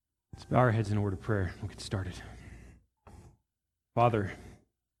Let's bow our heads in a word of prayer. We'll get started. Father,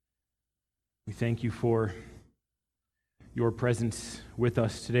 we thank you for your presence with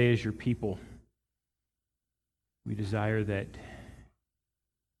us today as your people. We desire that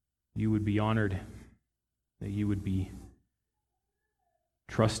you would be honored, that you would be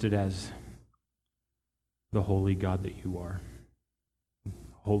trusted as the holy God that you are.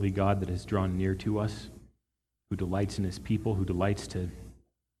 Holy God that has drawn near to us, who delights in his people, who delights to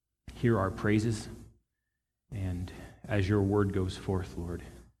hear our praises. And as your word goes forth, Lord,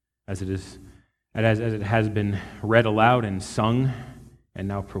 as it has been read aloud and sung and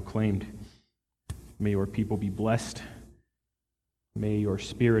now proclaimed, may your people be blessed. May your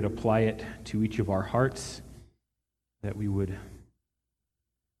Spirit apply it to each of our hearts, that we would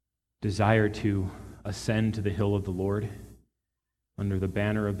desire to ascend to the hill of the Lord under the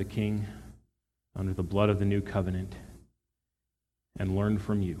banner of the King, under the blood of the new covenant, and learn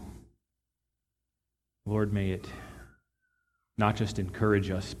from you. Lord, may it not just encourage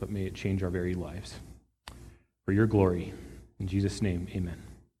us, but may it change our very lives. For your glory, in Jesus' name, amen.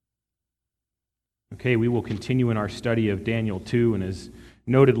 Okay, we will continue in our study of Daniel 2, and as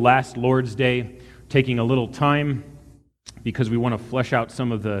noted last Lord's Day, taking a little time because we want to flesh out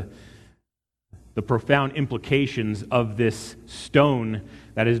some of the profound implications of this stone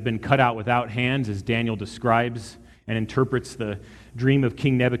that has been cut out without hands, as Daniel describes and interprets the dream of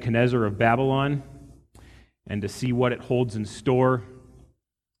King Nebuchadnezzar of Babylon, and to see what it holds in store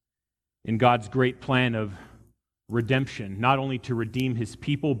in God's great plan of redemption, not only to redeem his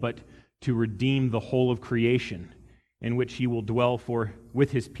people, but to redeem the whole of creation, in which he will dwell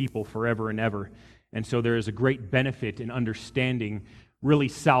with his people forever and ever. And so there is a great benefit in understanding really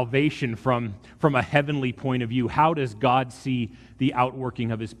salvation from a heavenly point of view. How does God see the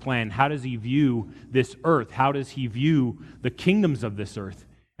outworking of his plan? How does he view this earth? How does he view the kingdoms of this earth?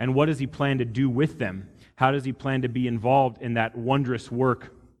 And what does he plan to do with them? How does he plan to be involved in that wondrous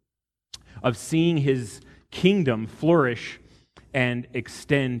work of seeing his kingdom flourish and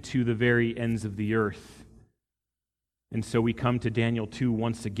extend to the very ends of the earth? And so we come to Daniel 2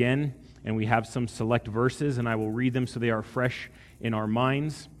 once again, and we have some select verses, and I will read them so they are fresh in our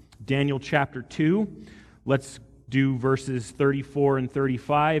minds. Daniel chapter 2, let's do verses 34 and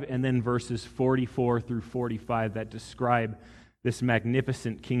 35, and then verses 44 through 45 that describe this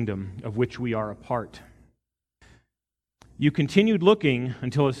magnificent kingdom of which we are a part. You continued looking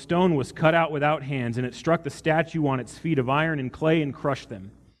until a stone was cut out without hands, and it struck the statue on its feet of iron and clay and crushed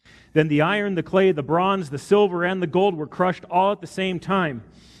them. Then the iron, the clay, the bronze, the silver, and the gold were crushed all at the same time,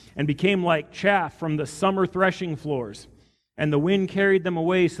 and became like chaff from the summer threshing floors. And the wind carried them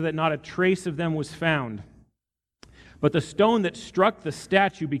away so that not a trace of them was found. But the stone that struck the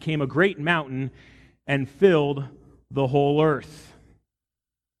statue became a great mountain and filled the whole earth.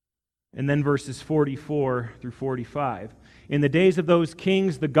 And then verses 44 through 45. In the days of those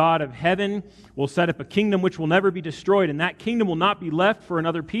kings, the God of heaven will set up a kingdom which will never be destroyed, and that kingdom will not be left for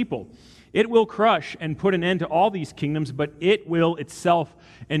another people. It will crush and put an end to all these kingdoms, but it will itself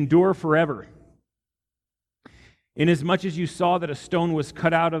endure forever. Inasmuch as you saw that a stone was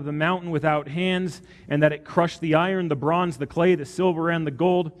cut out of the mountain without hands, and that it crushed the iron, the bronze, the clay, the silver, and the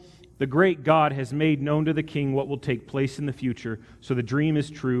gold, the great God has made known to the king what will take place in the future. So the dream is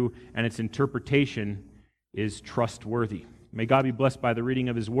true, and its interpretation is trustworthy. May God be blessed by the reading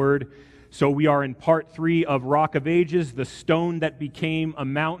of his word. So we are in part 3 of Rock of Ages, the stone that became a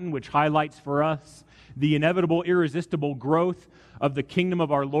mountain, which highlights for us the inevitable, irresistible growth of the kingdom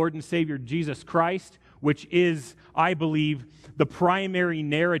of our Lord and Savior Jesus Christ, which is, I believe, the primary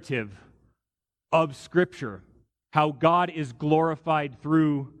narrative of Scripture, how God is glorified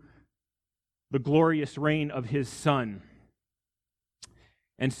through the glorious reign of his Son.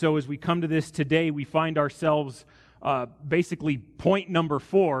 And so as we come to this today, we find ourselves basically point number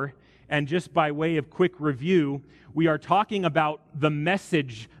 4, and just by way of quick review, we are talking about the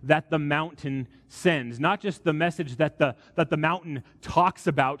message that the mountain sends, not just the message that the mountain talks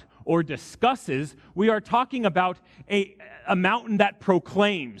about or discusses. We are talking about a mountain that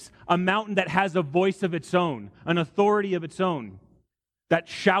proclaims, a mountain that has a voice of its own, an authority of its own, that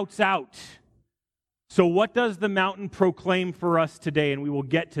shouts out. So what does the mountain proclaim for us today? And we will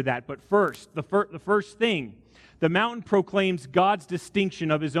get to that. But first, the first thing, the mountain proclaims God's distinction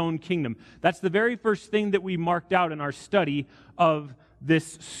of his own kingdom. That's the very first thing that we marked out in our study of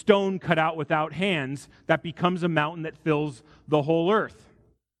this stone cut out without hands that becomes a mountain that fills the whole earth.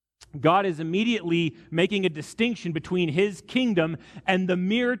 God is immediately making a distinction between his kingdom and the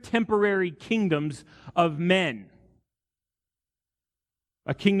mere temporary kingdoms of men.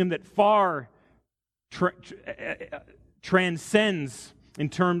 A kingdom that far transcends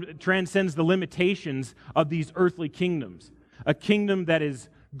transcends the limitations of these earthly kingdoms. A kingdom that is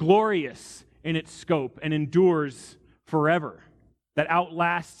glorious in its scope and endures forever, that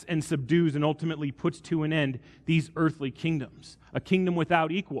outlasts and subdues and ultimately puts to an end these earthly kingdoms. A kingdom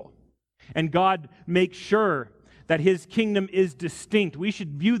without equal. And God makes sure that his kingdom is distinct. We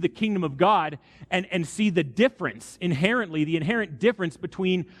should view the kingdom of God and see the difference, inherently, the inherent difference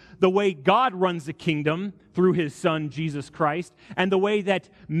between the way God runs the kingdom through his Son, Jesus Christ, and the way that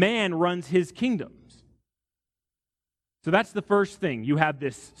man runs his kingdoms. So that's the first thing. You have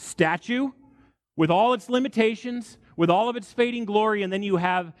this statue with all its limitations, with all of its fading glory, and then you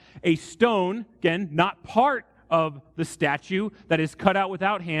have a stone, again, not part of the statue, that is cut out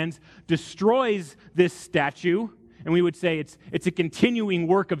without hands, destroys this statue. And we would say it's a continuing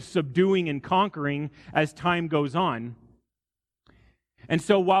work of subduing and conquering as time goes on. And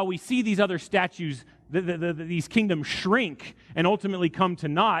so while we see these other statues, these kingdoms shrink and ultimately come to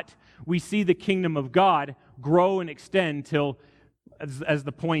naught, we see the kingdom of God grow and extend till, as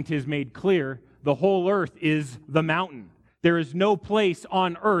the point is made clear, the whole earth is the mountain. There is no place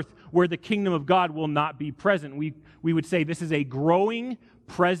on earth where the kingdom of God will not be present. We would say this is a growing,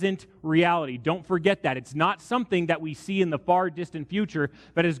 present reality. Don't forget that. It's not something that we see in the far distant future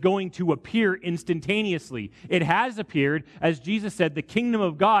that is going to appear instantaneously. It has appeared, as Jesus said, the kingdom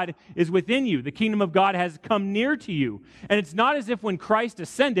of God is within you. The kingdom of God has come near to you. And it's not as if when Christ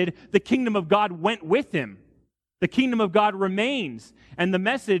ascended, the kingdom of God went with him. The kingdom of God remains. And the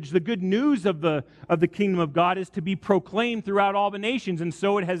message, the good news of the kingdom of God is to be proclaimed throughout all the nations. And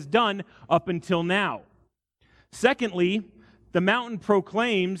so it has done up until now. Secondly, the mountain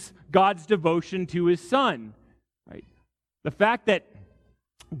proclaims God's devotion to his Son. Right? The fact that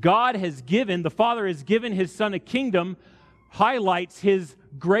God has given, the Father has given his Son a kingdom, highlights his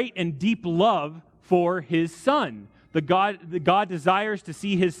great and deep love for his Son. The God desires to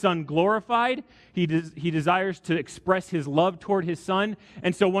see his Son glorified. He desires to express his love toward his Son.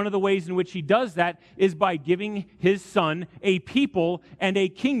 And so one of the ways in which he does that is by giving his Son a people and a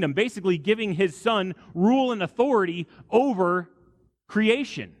kingdom, basically giving his Son rule and authority over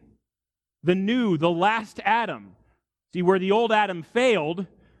creation. The last Adam. See, where the old Adam failed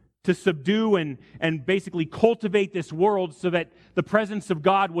to subdue and basically cultivate this world so that the presence of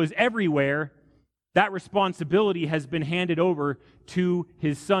God was everywhere, that responsibility has been handed over to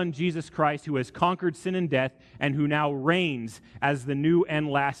his Son, Jesus Christ, who has conquered sin and death and who now reigns as the new and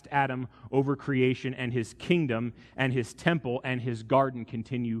last Adam over creation, and his kingdom and his temple and his garden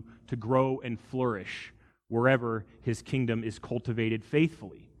continue to grow and flourish wherever his kingdom is cultivated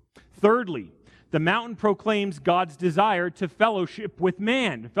faithfully. Thirdly, the mountain proclaims God's desire to fellowship with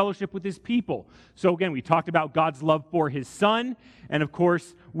man, to fellowship with his people. So again, we talked about God's love for his Son, and of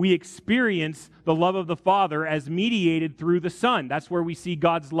course, we experience the love of the Father as mediated through the Son. That's where we see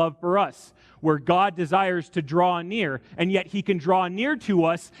God's love for us, where God desires to draw near, and yet he can draw near to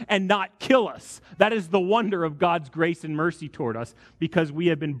us and not kill us. That is the wonder of God's grace and mercy toward us, because we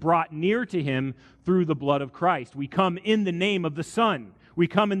have been brought near to him through the blood of Christ. We come in the name of the Son. We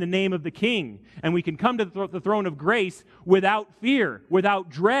come in the name of the King, and we can come to the throne of grace without fear, without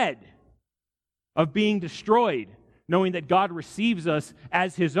dread of being destroyed, knowing that God receives us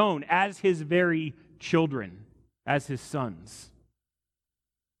as his own, as his very children, as his sons.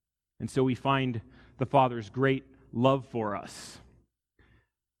 And so we find the Father's great love for us.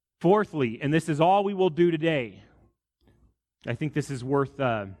 Fourthly, and this is all we will do today, I think this is worth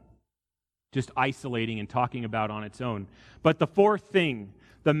just isolating and talking about on its own. But the fourth thing,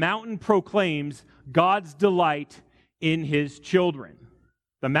 the mountain proclaims God's delight in his children.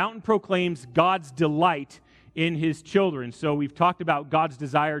 The mountain proclaims God's delight in his children. So we've talked about God's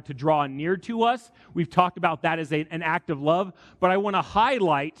desire to draw near to us. We've talked about that as an act of love. But I want to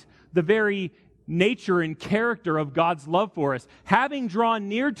highlight the very nature and character of God's love for us. Having drawn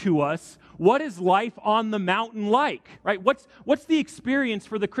near to us, what is life on the mountain like? Right? What's the experience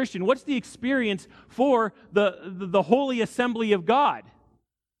for the Christian? What's the experience for the holy assembly of God?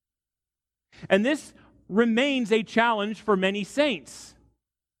 And this remains a challenge for many saints.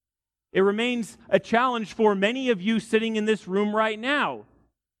 It remains a challenge for many of you sitting in this room right now.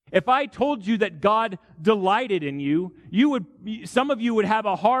 If I told you that God delighted in you, some of you would have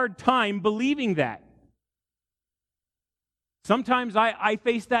a hard time believing that. Sometimes I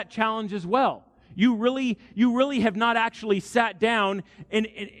face that challenge as well. You really have not actually sat down in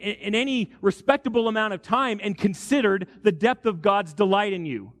any respectable amount of time and considered the depth of God's delight in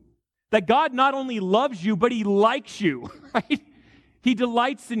you. That God not only loves you, but he likes you, right? He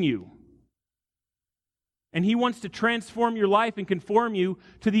delights in you. And he wants to transform your life and conform you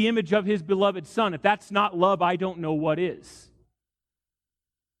to the image of his beloved Son. If that's not love, I don't know what is.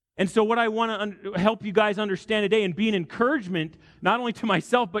 And so what I want to help you guys understand today and be an encouragement, not only to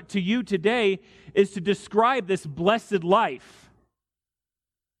myself, but to you today, is to describe this blessed life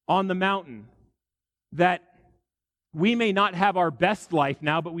on the mountain. That we may not have our best life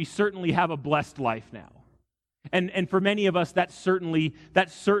now, but we certainly have a blessed life now. And for many of us, that certainly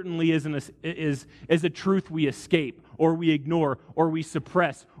is a truth we escape, or we ignore, or we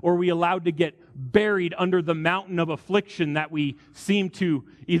suppress, or we allowed to get buried under the mountain of affliction that we seem to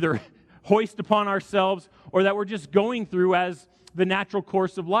either hoist upon ourselves or that we're just going through as the natural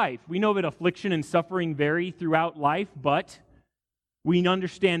course of life. We know that affliction and suffering vary throughout life, but we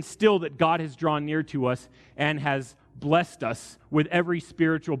understand still that God has drawn near to us and has blessed us with every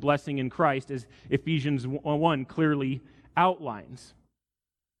spiritual blessing in Christ, as Ephesians 1 clearly outlines.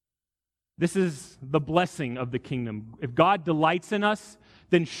 This is the blessing of the kingdom. If God delights in us,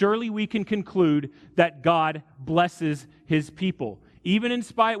 then surely we can conclude that God blesses His people. Even in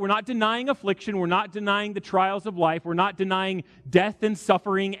spite, we're not denying affliction, we're not denying the trials of life, we're not denying death and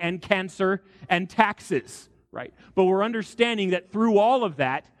suffering and cancer and taxes, right? But we're understanding that through all of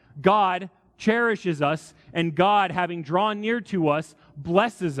that, God cherishes us, and God, having drawn near to us,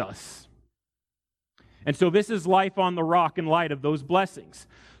 blesses us. And so this is life on the rock in light of those blessings.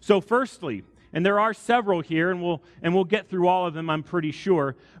 So firstly, and there are several here, and we'll get through all of them, I'm pretty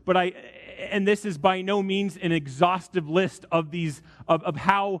sure, and this is by no means an exhaustive list of these of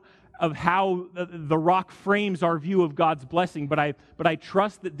how the rock frames our view of God's blessing, but I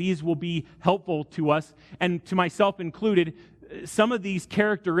trust that these will be helpful to us, and to myself included. Some of these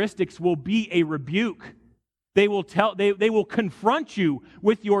characteristics will be a rebuke. They will confront you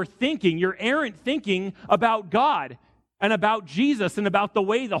with your thinking, your errant thinking about God and about Jesus and about the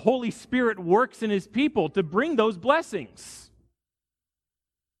way the Holy Spirit works in His people to bring those blessings.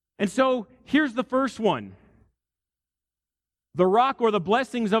 And so here's the first one. The rock, or the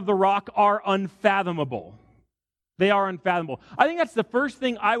blessings of the rock, are unfathomable. They are unfathomable. I think that's the first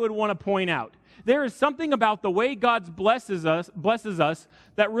thing I would want to point out. There is something about the way God blesses us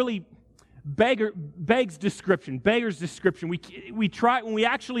that really beggars description. We try, when we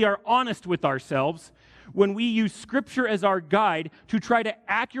actually are honest with ourselves, when we use Scripture as our guide to try to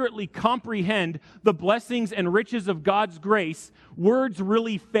accurately comprehend the blessings and riches of God's grace, words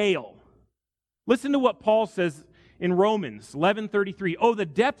really fail. Listen to what Paul says in Romans 11:33. Oh, the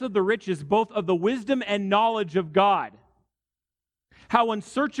depth of the riches, both of the wisdom and knowledge of God. How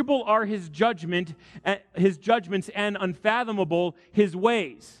unsearchable are His judgments and unfathomable His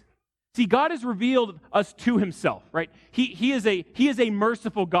ways. See, God has revealed us to Himself, right? He is a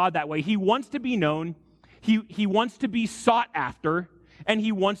merciful God that way. He wants to be known. He wants to be sought after, and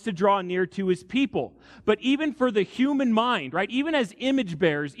He wants to draw near to His people. But even for the human mind, right? Even as image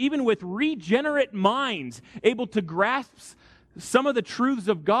bearers, even with regenerate minds able to grasp some of the truths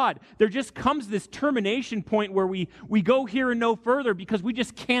of God, there just comes this termination point where we go here and no further because we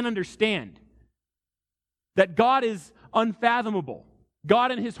just can't understand that God is unfathomable.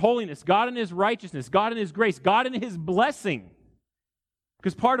 God in His holiness, God in His righteousness, God in His grace, God in His blessing.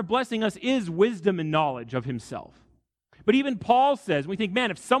 Because part of blessing us is wisdom and knowledge of Himself. But even Paul says, we think, man,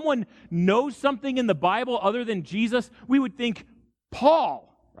 if someone knows something in the Bible other than Jesus, we would think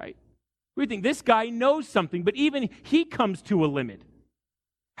Paul, right? We think this guy knows something, but even he comes to a limit.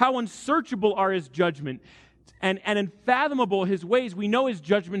 How unsearchable are His judgment and unfathomable His ways. We know His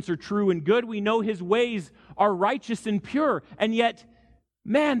judgments are true and good. We know His ways are righteous and pure. And yet,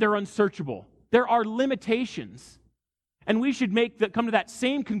 man, they're unsearchable. There are limitations. And we should come to that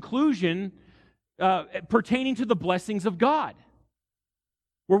same conclusion pertaining to the blessings of God,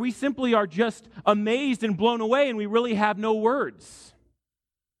 where we simply are just amazed and blown away and we really have no words.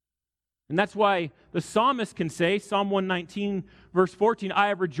 And that's why the psalmist can say, Psalm 119, verse 14, I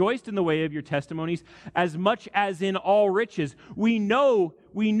have rejoiced in the way of your testimonies as much as in all riches. We know,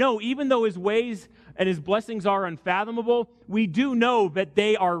 even though His ways and His blessings are unfathomable, we do know that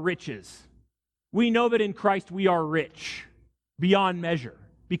they are riches. We know that in Christ we are rich beyond measure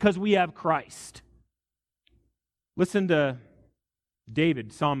because we have Christ. Listen to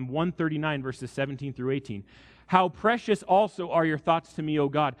David, Psalm 139, verses 17 through 18. How precious also are your thoughts to me, O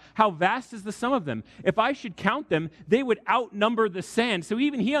God. How vast is the sum of them. If I should count them, they would outnumber the sand. So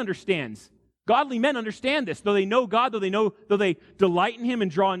even he understands. Godly men understand this. Though they know God, though they delight in Him and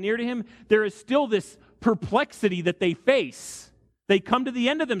draw near to Him, there is still this perplexity that they face. They come to the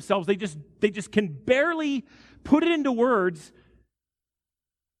end of themselves. They just can barely put it into words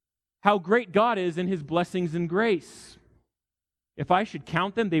how great God is in His blessings and grace. If I should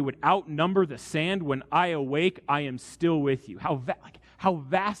count them, they would outnumber the sand. When I awake, I am still with you. How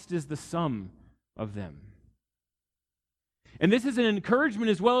vast is the sum of them? And this is an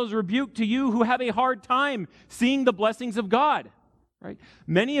encouragement as well as a rebuke to you who have a hard time seeing the blessings of God. Right?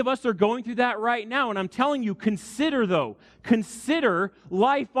 Many of us are going through that right now, and I'm telling you, consider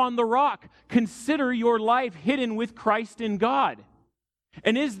life on the rock. Consider your life hidden with Christ in God.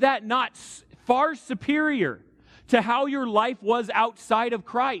 And is that not far superior to how your life was outside of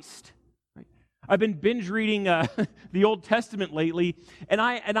Christ? Right? I've been binge reading the Old Testament lately, and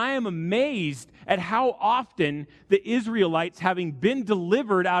I am amazed at how often the Israelites, having been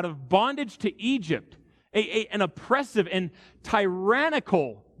delivered out of bondage to Egypt, an oppressive and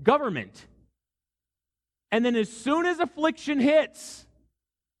tyrannical government. And then as soon as affliction hits,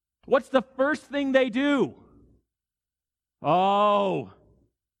 what's the first thing they do? Oh,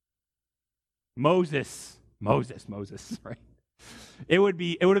 Moses, right? It would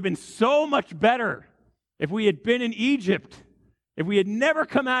have been so much better if we had been in Egypt, if we had never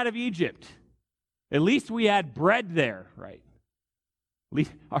come out of Egypt. At least we had bread there, right? At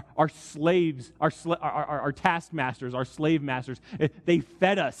least our slaves, our taskmasters, our slave masters, they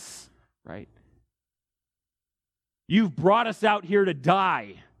fed us, right? You've brought us out here to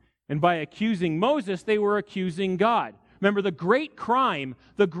die. And by accusing Moses, they were accusing God. Remember, the great crime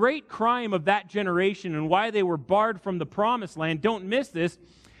of that generation and why they were barred from the promised land, don't miss this,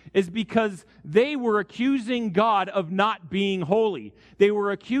 is because they were accusing God of not being holy. They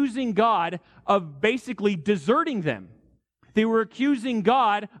were accusing God of basically deserting them. They were accusing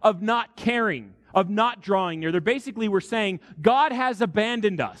God of not caring, of not drawing near. They basically were saying, God has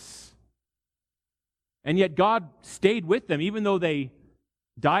abandoned us. And yet God stayed with them. Even though they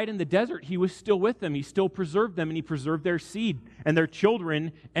died in the desert, He was still with them. He still preserved them, and He preserved their seed. And their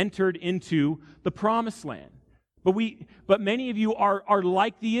children entered into the promised land. But many of you are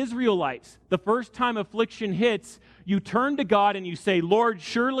like the Israelites. The first time affliction hits, you turn to God and you say, Lord,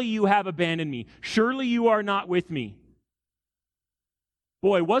 surely you have abandoned me. Surely you are not with me.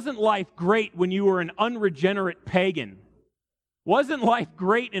 Boy, wasn't life great when you were an unregenerate pagan? Wasn't life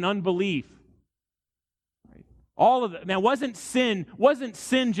great in unbelief? Right? All of it. Man, wasn't sin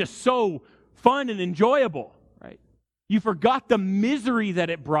just so fun and enjoyable? Right? You forgot the misery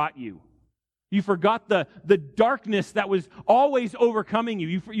that it brought you. You forgot the darkness that was always overcoming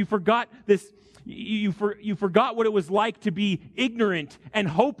you. You forgot this. You forgot what it was like to be ignorant and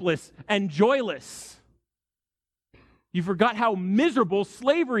hopeless and joyless. You forgot how miserable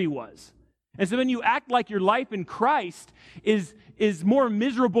slavery was. And so then you act like your life in Christ is more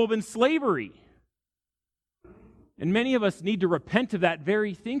miserable than slavery. And many of us need to repent of that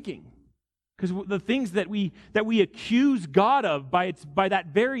very thinking. Because the things that we accuse God of by that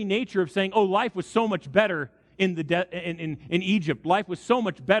very nature of saying, oh, life was so much better in Egypt. Life was so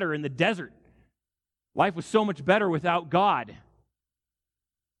much better in the desert. Life was so much better without God.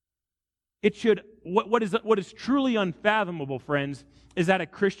 It should, what is truly unfathomable, friends, is that a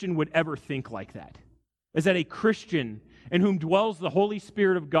Christian would ever think like that. Is that a Christian in whom dwells the Holy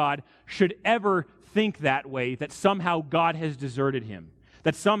Spirit of God should ever think that way, that somehow God has deserted him,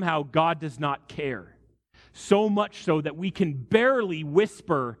 that somehow God does not care. So much so that we can barely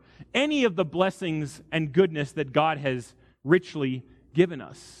whisper any of the blessings and goodness that God has richly given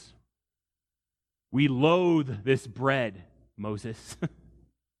us. We loathe this bread, Moses.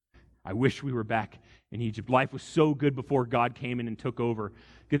 I wish we were back in Egypt. Life was so good before God came in and took over.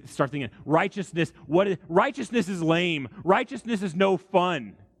 Start thinking, righteousness is lame. Righteousness is no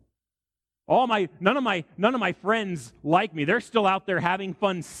fun. None of my friends like me. They're still out there having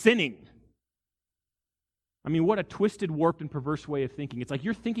fun sinning. I mean, what a twisted, warped, and perverse way of thinking. It's like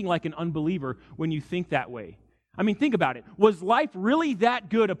you're thinking like an unbeliever when you think that way. I mean, think about it. Was life really that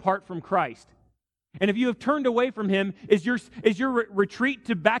good apart from Christ? And if you have turned away from Him, is your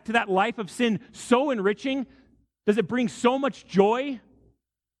retreat back to that life of sin so enriching? Does it bring so much joy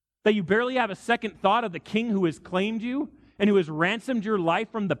that you barely have a second thought of the King who has claimed you and who has ransomed your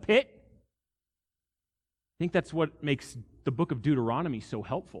life from the pit? I think that's what makes the book of Deuteronomy so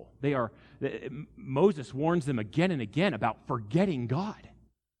helpful. Moses warns them again and again about forgetting God,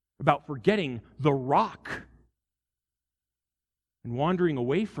 about forgetting the rock and wandering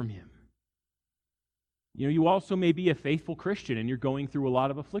away from Him. You know, you also may be a faithful Christian and you're going through a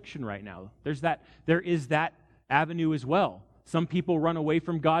lot of affliction right now. There is that avenue as well. Some people run away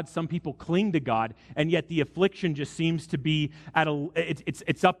from God, some people cling to God, and yet the affliction just seems to be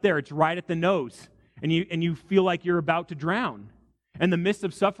it's up there, it's right at the nose, and you feel like you're about to drown. And the mists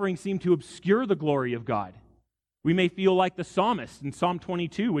of suffering seem to obscure the glory of God. We may feel like the psalmist in Psalm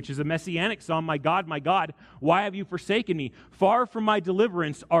 22, which is a messianic psalm, my God, why have you forsaken me? Far from my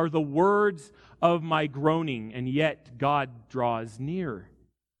deliverance are the words of my groaning, and yet God draws near.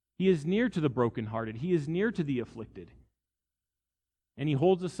 He is near to the brokenhearted. He is near to the afflicted. and he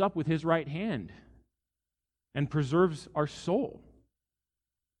holds us up with his right hand and preserves our soul.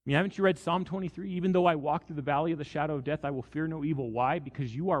 I mean, haven't you read Psalm 23? Even though I walk through the valley of the shadow of death, I will fear no evil. Why?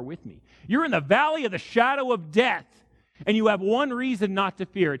 Because you are with me. You're in the valley of the shadow of death, and you have one reason not to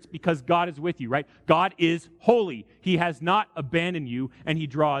fear. It's because God is with you, right? God is holy. He has not abandoned you, and he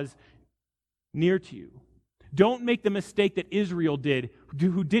draws near to you. Don't make the mistake that Israel did,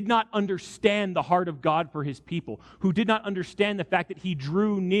 who did not understand the heart of God for his people, who did not understand the fact that he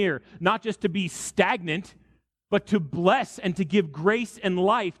drew near, not just to be stagnant, but to bless and to give grace and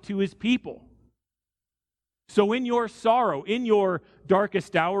life to his people. So in your sorrow, in your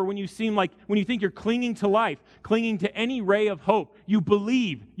darkest hour, when you think you're clinging to life, clinging to any ray of hope, you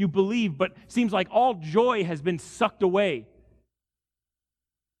believe, but it seems like all joy has been sucked away.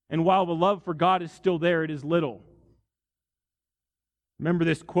 And while the love for God is still there, it is little. Remember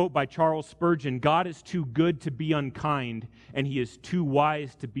this quote by Charles Spurgeon: God is too good to be unkind, and he is too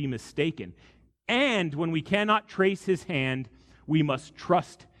wise to be mistaken. And when we cannot trace his hand, we must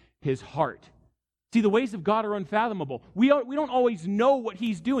trust his heart. See, the ways of God are unfathomable. We don't always know what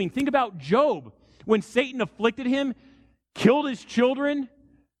he's doing. Think about Job. When Satan afflicted him, killed his children,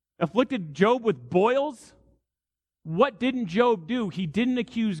 afflicted Job with boils, what didn't Job do? He didn't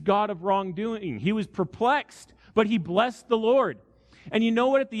accuse God of wrongdoing. He was perplexed, but he blessed the Lord. And you know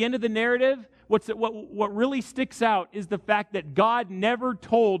what? At the end of the narrative, what really sticks out is the fact that God never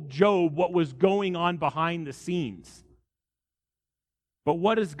told Job what was going on behind the scenes. But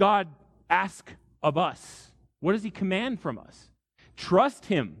what does God ask of us? What does he command from us? Trust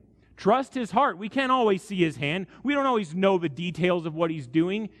him. Trust his heart. We can't always see his hand. We don't always know the details of what he's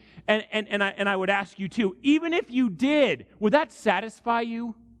doing. And I would ask you too, even if you did, would that satisfy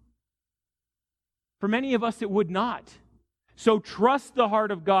you? For many of us, it would not. So trust the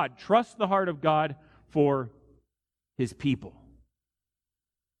heart of God. Trust the heart of God for his people.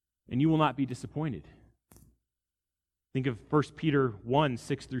 And you will not be disappointed. Think of 1 Peter 1,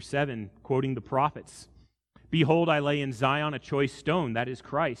 6 through 7, quoting the prophets. Behold, I lay in Zion a choice stone, that is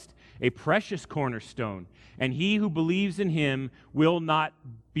Christ, a precious cornerstone, and he who believes in him will not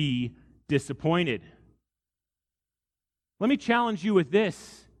be disappointed. Let me challenge you with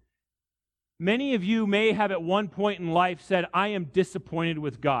this. Many of you may have at one point in life said, I am disappointed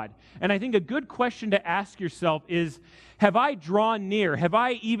with God. And I think a good question to ask yourself is, have I drawn near? Have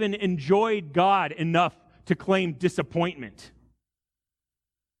I even enjoyed God enough to claim disappointment?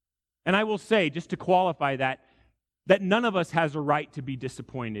 And I will say, just to qualify that none of us has a right to be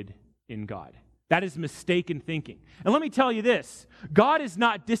disappointed in God. That is mistaken thinking. And let me tell you this, God is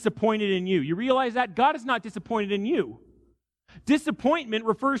not disappointed in you. You realize that? God is not disappointed in you. Disappointment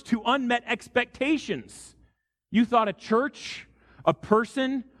refers to unmet expectations. You thought a church, a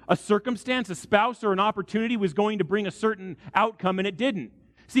person, a circumstance, a spouse, or an opportunity was going to bring a certain outcome, and it didn't.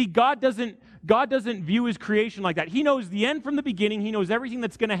 See, God doesn't view his creation like that. He knows the end from the beginning. He knows everything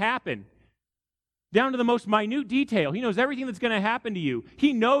that's going to happen, down to the most minute detail. He knows everything that's going to happen to you.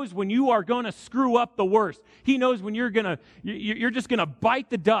 He knows when you are going to screw up the worst. He knows when you're just going to bite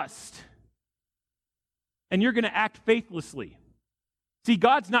the dust, and you're going to act faithlessly. See,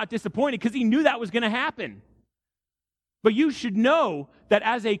 God's not disappointed because he knew that was going to happen. But you should know that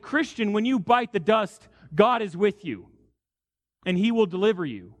as a Christian, when you bite the dust, God is with you, and he will deliver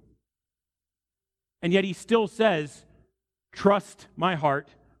you. And yet he still says, trust my heart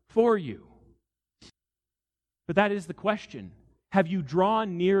for you. But that is the question. Have you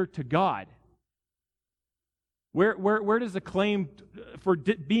drawn near to God? Where does the claim for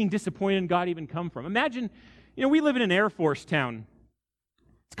being disappointed in God even come from? Imagine, we live in an Air Force town.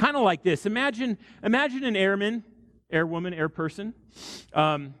 It's kind of like this. Imagine an airman, airwoman, air person.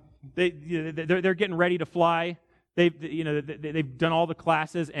 They're getting ready to fly. They've done all the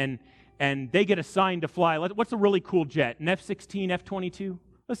classes, and they get assigned to fly. What's a really cool jet? An F-16, F-22?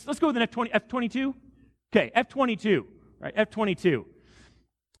 Let's go with an F-22. Okay, F-22, right? F-22.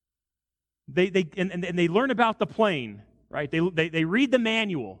 They learn about the plane, right? They read the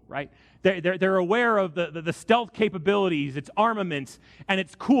manual, right? They're aware of the stealth capabilities, its armaments, and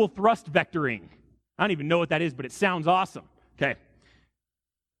its cool thrust vectoring. I don't even know what that is, but it sounds awesome. Okay.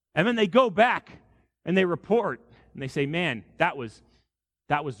 And then they go back and they report and they say, "Man, I was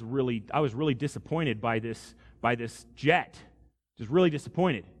really disappointed by this jet. Just really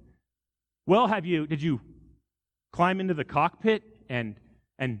disappointed." Well, did you climb into the cockpit and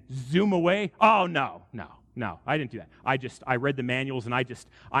zoom away? Oh, no, I didn't do that. I read the manuals and I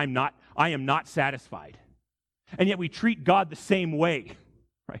am not satisfied. And yet we treat God the same way,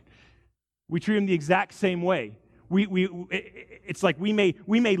 right? We treat him the exact same way. It's like we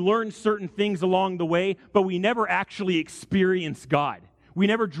may learn certain things along the way, but we never actually experience God. We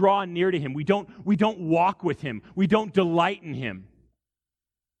never draw near to him. We don't walk with him. We don't delight in him.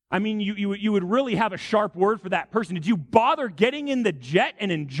 I mean, you would really have a sharp word for that person. Did you bother getting in the jet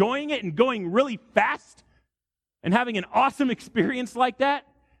and enjoying it and going really fast and having an awesome experience like that?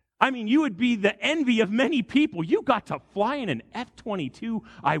 I mean, you would be the envy of many people. You got to fly in an F-22.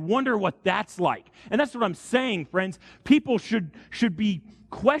 I wonder what that's like. And that's what I'm saying, friends. People should be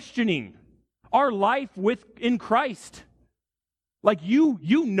questioning our life in Christ. Like you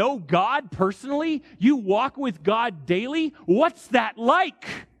know God personally. You walk with God daily. What's that like?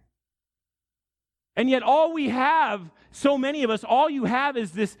 And yet all we have, so many of us, all you have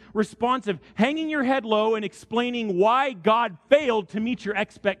is this response of hanging your head low and explaining why God failed to meet your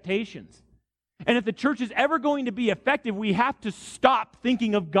expectations. And if the church is ever going to be effective, we have to stop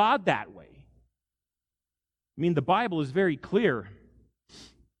thinking of God that way. I mean, the Bible is very clear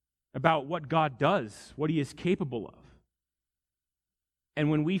about what God does, what he is capable of.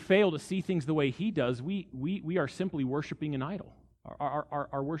 And when we fail to see things the way he does, we are simply worshiping an idol.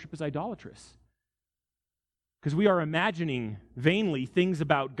 Our worship is idolatrous. Because we are imagining vainly things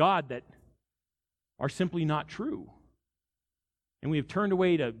about God that are simply not true. And we have turned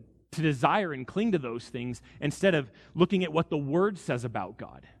away to desire and cling to those things instead of looking at what the Word says about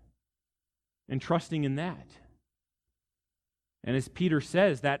God and trusting in that. And as Peter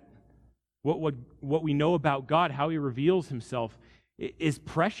says, that what we know about God, how he reveals himself, is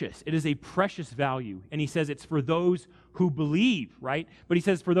precious. It is a precious value. And he says it's for those who believe, right? But he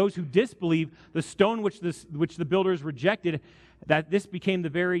says for those who disbelieve, the stone which the builders rejected, that this became the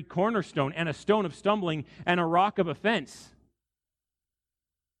very cornerstone and a stone of stumbling and a rock of offense.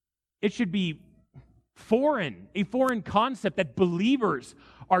 It should be a foreign concept that believers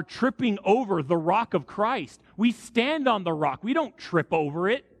are tripping over the rock of Christ. We stand on the rock. We don't trip over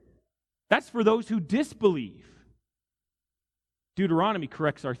it. That's for those who disbelieve. Deuteronomy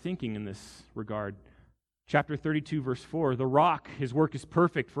corrects our thinking in this regard. Chapter 32, verse 4, the rock, his work is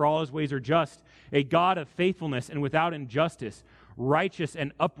perfect, for all his ways are just, a God of faithfulness and without injustice, righteous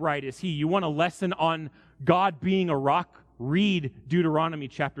and upright is he. You want a lesson on God being a rock? Read Deuteronomy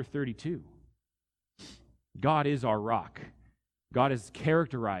chapter 32. God is our rock. God is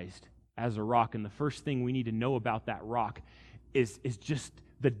characterized as a rock, and the first thing we need to know about that rock is just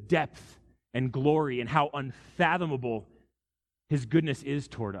the depth and glory and how unfathomable his goodness is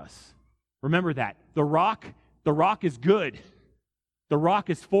toward us. Remember that. The rock is good. The rock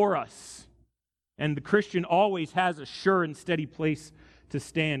is for us. And the Christian always has a sure and steady place to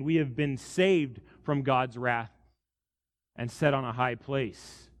stand. We have been saved from God's wrath and set on a high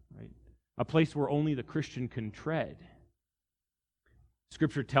place, right? A place where only the Christian can tread.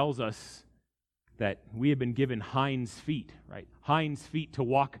 Scripture tells us that we have been given hinds feet, right? Hinds feet to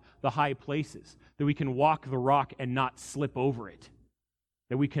walk the high places, that we can walk the rock and not slip over it,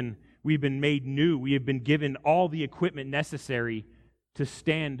 that we've been made new. We have been given all the equipment necessary to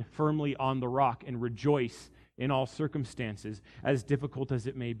stand firmly on the rock and rejoice in all circumstances, as difficult as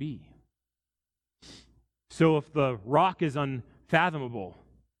it may be. So if the rock is unfathomable,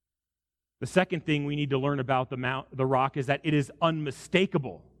 the second thing we need to learn about the rock is that it is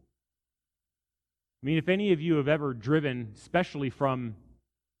unmistakable. I mean, if any of you have ever driven, especially from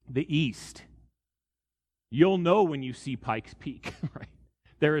the east, you'll know when you see Pikes Peak, right?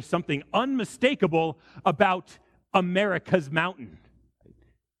 There is something unmistakable about America's mountain.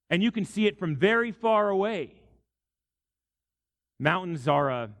 And you can see it from very far away. Mountains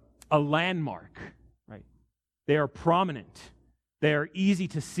are a landmark, right? They are prominent. They are easy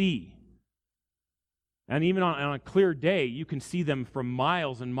to see. And even on a clear day, you can see them from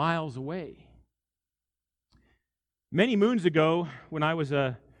miles and miles away. Many moons ago, when I was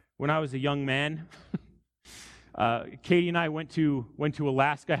a young man, Katie and I went to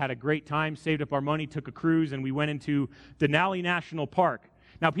Alaska, had a great time, saved up our money, took a cruise, and we went into Denali National Park.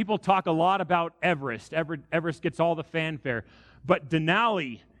 Now, people talk a lot about Everest. Everest gets all the fanfare, but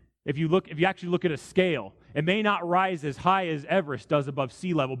Denali, if you actually look at a scale, it may not rise as high as Everest does above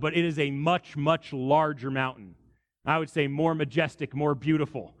sea level, but it is a much, much larger mountain. I would say more majestic, more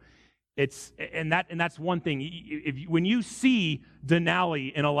beautiful. That's one thing. When you see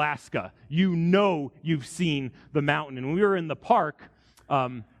Denali in Alaska, you know you've seen the mountain. And when we were in the park,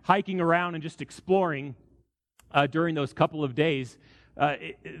 hiking around and just exploring during those couple of days,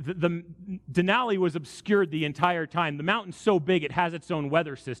 the Denali was obscured the entire time. The mountain's so big it has its own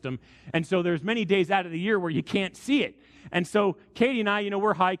weather system, and so there's many days out of the year where you can't see it. And so Katie and I,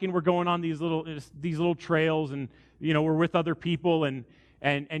 we're hiking, we're going on these little trails, and we're with other people, and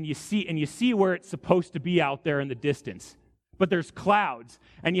you see where it's supposed to be out there in the distance, but there's clouds,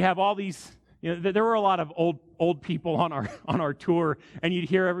 and you have all these There were a lot of old people on our tour, and you'd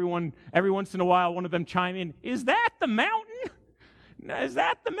hear every once in a while, one of them chime in, "Is that the mountain? Is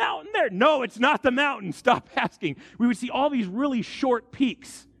that the mountain there?" "No, it's not the mountain. Stop asking." We would see all these really short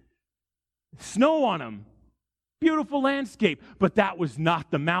peaks, snow on them, beautiful landscape, but that was not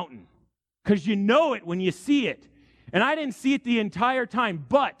the mountain, because you know it when you see it. And I didn't see it the entire time,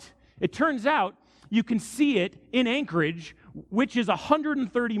 but it turns out you can see it in Anchorage, which is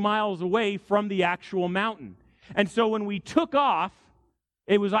 130 miles away from the actual mountain. And so when we took off,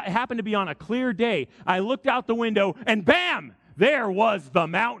 it happened to be on a clear day. I looked out the window, and bam! There was the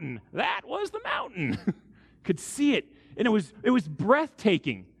mountain. That was the mountain. Could see it. And it was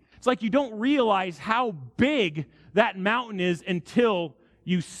breathtaking. It's like you don't realize how big that mountain is until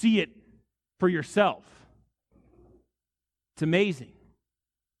you see it for yourself. It's amazing.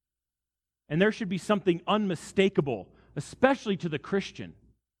 And there should be something unmistakable, especially to the Christian,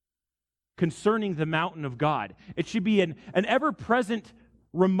 concerning the mountain of God. It should be an ever-present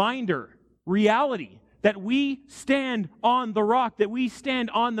reminder, reality, that we stand on the rock, that we stand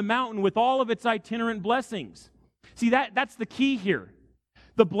on the mountain with all of its itinerant blessings. See, that's the key here.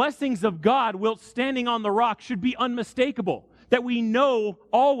 The blessings of God whilst standing on the rock should be unmistakable, that we know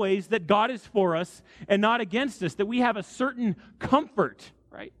always that God is for us and not against us, that we have a certain comfort,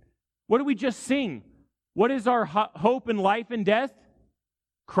 right? What did we just sing? What is our hope in life and death?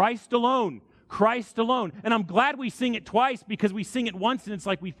 Christ alone. Christ alone. And I'm glad we sing it twice, because we sing it once and it's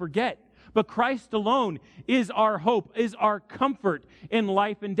like we forget. But Christ alone is our hope, is our comfort in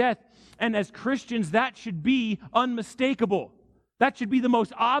life and death. And as Christians, that should be unmistakable. That should be the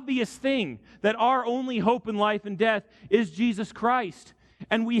most obvious thing, that our only hope in life and death is Jesus Christ.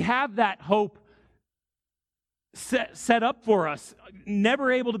 And we have that hope set up for us,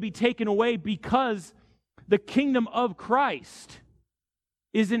 never able to be taken away, because the kingdom of Christ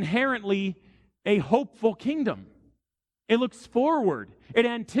is inherently a hopeful kingdom. It looks forward. It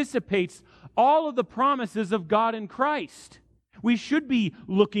anticipates all of the promises of God in Christ. We should be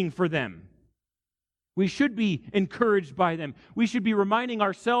looking for them. We should be encouraged by them. We should be reminding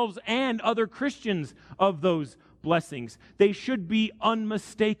ourselves and other Christians of those blessings. They should be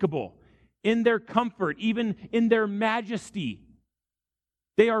unmistakable in their comfort, even in their majesty.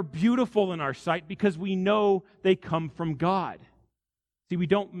 They are beautiful in our sight because we know they come from God. See, we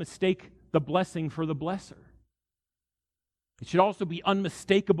don't mistake the blessing for the blesser. It should also be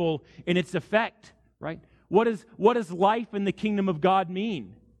unmistakable in its effect, right? What does life in the kingdom of God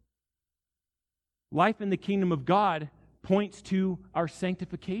mean? Life in the kingdom of God points to our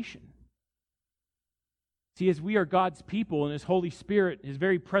sanctification. See, as we are God's people and His Holy Spirit, His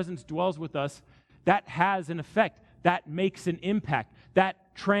very presence dwells with us, that has an effect. That makes an impact.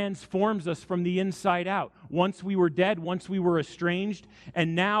 That transforms us from the inside out. Once we were dead, once we were estranged,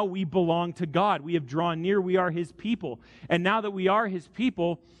 and now we belong to God. We have drawn near. We are His people. And now that we are His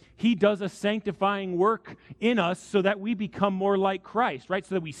people, He does a sanctifying work in us so that we become more like Christ, right?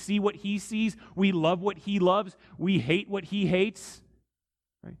 So that we see what He sees, we love what He loves, we hate what He hates,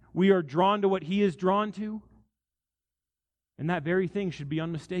 right? We are drawn to what He is drawn to. And that very thing should be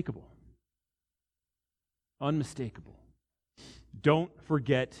unmistakable. Unmistakable. Don't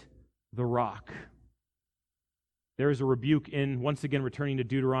forget the rock. There is a rebuke in, once again, returning to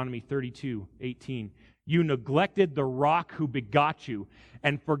Deuteronomy 32:18. You neglected the rock who begot you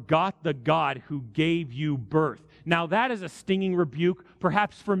and forgot the God who gave you birth. Now that is a stinging rebuke,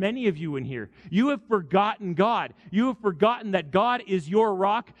 perhaps for many of you in here. You have forgotten God. You have forgotten that God is your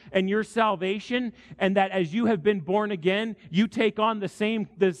rock and your salvation, and that as you have been born again, you take on the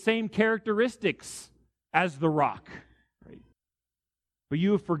same characteristics as the rock. Right? But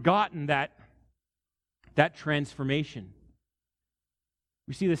you have forgotten that transformation.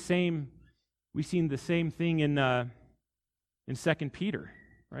 We've seen the same thing in 2 Peter,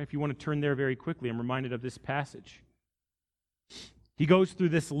 right? If you want to turn there very quickly, I'm reminded of this passage. He goes through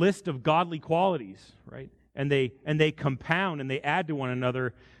this list of godly qualities, right? And they compound and they add to one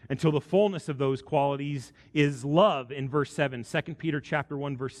another until the fullness of those qualities is love in verse 7, 2 Peter chapter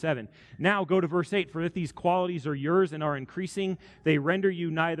 1, verse 7. Now go to verse 8. For if these qualities are yours and are increasing, they render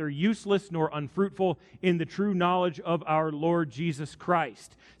you neither useless nor unfruitful in the true knowledge of our Lord Jesus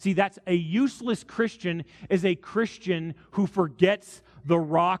Christ. See, that's a useless Christian is a Christian who forgets the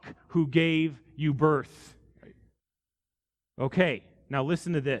rock who gave you birth. Okay, now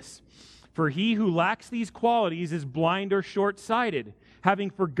listen to this. For he who lacks these qualities is blind or short-sighted, having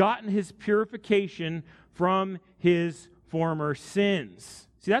forgotten his purification from his former sins.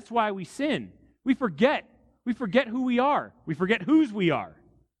 See, that's why we sin. We forget. We forget who we are. We forget whose we are.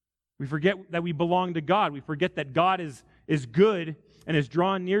 We forget that we belong to God. We forget that God is good and is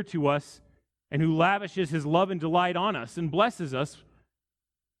drawn near to us and who lavishes his love and delight on us and blesses us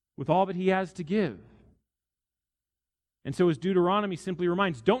with all that he has to give. And so as Deuteronomy simply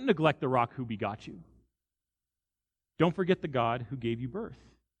reminds, don't neglect the rock who begot you. Don't forget the God who gave you birth.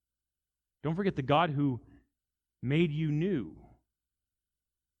 Don't forget the God who made you new.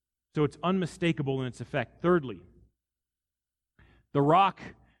 So it's unmistakable in its effect. Thirdly, the rock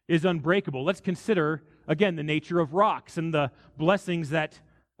is unbreakable. Let's consider, again, the nature of rocks and the blessings that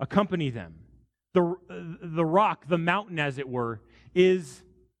accompany them. The rock, the mountain, as it were, is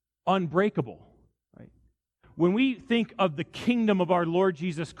unbreakable. Right? When we think of the kingdom of our Lord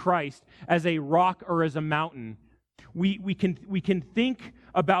Jesus Christ as a rock or as a mountain, we can think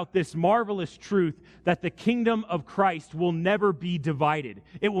about this marvelous truth that the kingdom of Christ will never be divided.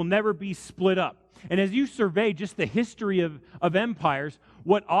 It will never be split up. And as you survey just the history of empires,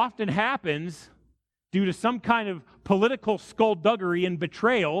 what often happens due to some kind of political skullduggery and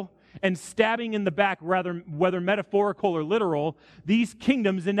betrayal and stabbing in the back, whether metaphorical or literal, these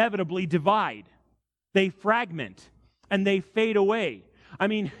kingdoms inevitably divide. They fragment and they fade away. I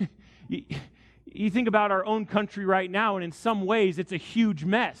mean, you think about our own country right now, and in some ways it's a huge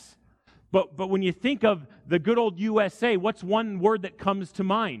mess. But when you think of the good old USA, what's one word that comes to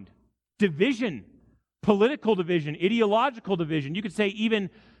mind? Division. Political division, ideological division. You could say even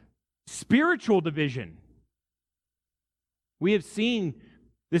spiritual division. We have seen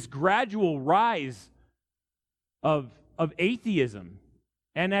this gradual rise of atheism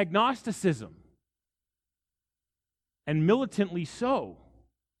and agnosticism, and militantly so.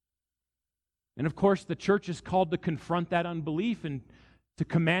 And of course, the church is called to confront that unbelief and to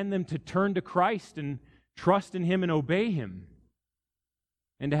command them to turn to Christ and trust in Him and obey Him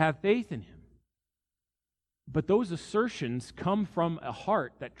and to have faith in Him. But those assertions come from a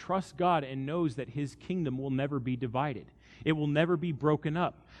heart that trusts God and knows that His kingdom will never be divided. It will never be broken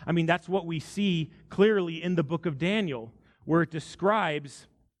up. I mean, that's what we see clearly in the book of Daniel, where it describes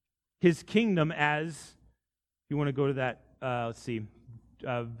His kingdom as, if you want to go to that,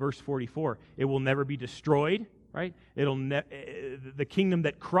 verse 44, it will never be destroyed, right? The kingdom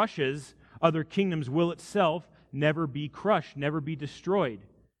that crushes other kingdoms will itself never be crushed, never be destroyed.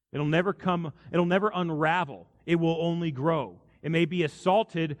 It'll never unravel. It will only grow. It may be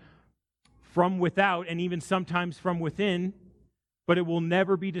assaulted from without and even sometimes from within, but it will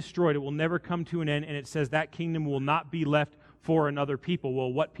never be destroyed. It will never come to an end, and it says that kingdom will not be left for another people.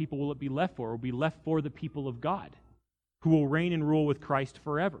 Well, what people will it be left for? It will be left for the people of God, who will reign and rule with Christ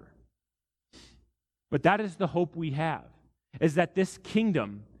forever. But that is the hope we have, is that this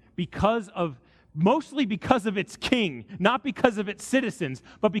kingdom, mostly because of its king, not because of its citizens,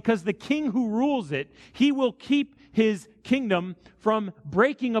 but because the king who rules it, he will keep his kingdom from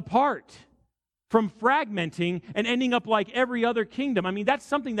breaking apart, from fragmenting and ending up like every other kingdom. I mean, that's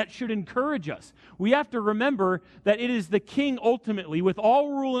something that should encourage us. We have to remember that it is the king ultimately, with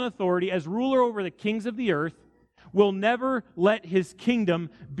all rule and authority, as ruler over the kings of the earth, will never let his kingdom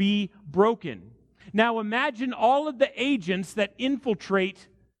be broken. Now imagine all of the agents that infiltrate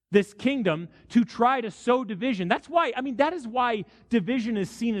this kingdom to try to sow division. That is why division is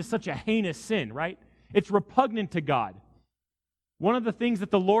seen as such a heinous sin, right? It's repugnant to God. One of the things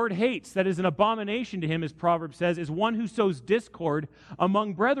that the Lord hates, that is an abomination to Him, as Proverbs says, is one who sows discord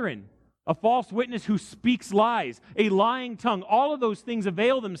among brethren, a false witness who speaks lies, a lying tongue. All of those things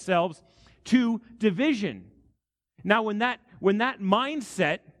avail themselves to division. Now, when that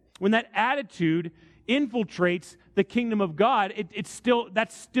mindset, when that attitude infiltrates the kingdom of God, that's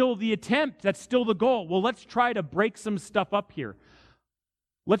still the attempt. That's still the goal. Well, let's try to break some stuff up here.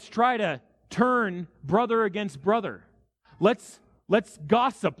 Let's try to turn brother against brother. Let's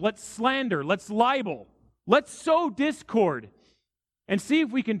gossip. Let's slander. Let's libel. Let's sow discord and see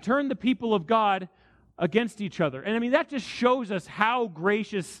if we can turn the people of God against each other. And I mean, that just shows us how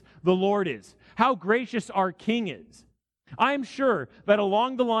gracious the Lord is, how gracious our King is. I am sure that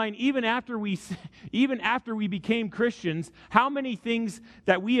along the line, even after we became Christians, how many things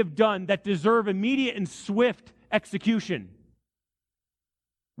that we have done that deserve immediate and swift execution.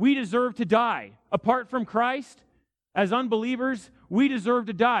 We deserve to die. Apart from Christ, as unbelievers, we deserve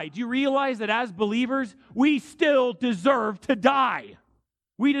to die. Do you realize that as believers, we still deserve to die?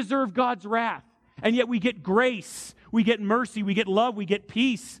 We deserve God's wrath. And yet we get grace, we get mercy, we get love, we get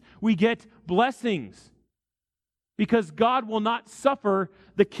peace, we get blessings. Because God will not suffer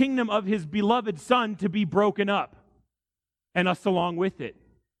the kingdom of His beloved Son to be broken up, and us along with it.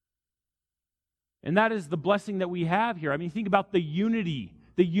 And that is the blessing that we have here. I mean, think about the unity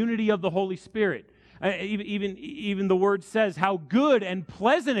of the Holy Spirit. Even the Word says how good and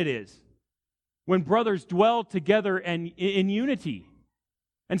pleasant it is when brothers dwell together and in unity.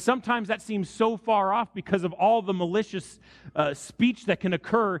 And sometimes that seems so far off because of all the malicious speech that can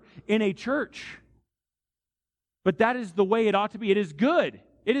occur in a church. But that is the way it ought to be. It is good.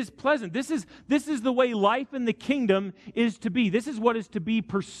 It is pleasant. This is the way life in the kingdom is to be. This is what is to be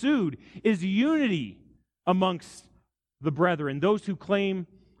pursued, is unity amongst the brethren, those who claim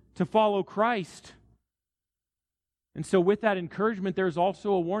to follow Christ. And so with that encouragement, there's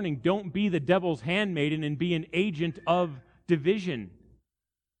also a warning. Don't be the devil's handmaiden and be an agent of division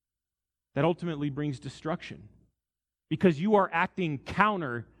that ultimately brings destruction. Because you are acting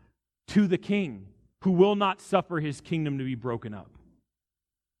counter to the king, who will not suffer his kingdom to be broken up.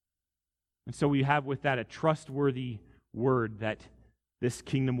 And so we have with that a trustworthy word that this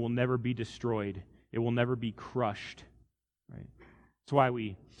kingdom will never be destroyed. It will never be crushed. Right? That's why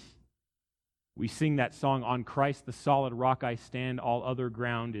we sing that song, "On Christ the solid rock I stand, all other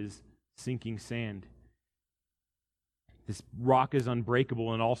ground is sinking sand." This rock is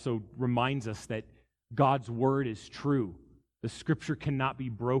unbreakable and also reminds us that God's word is true. The Scripture cannot be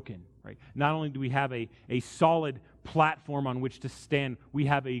broken. Right? Not only do we have a solid platform on which to stand, we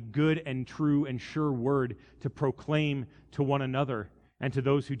have a good and true and sure word to proclaim to one another and to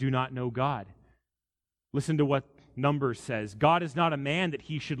those who do not know God. Listen to what Numbers says. "God is not a man that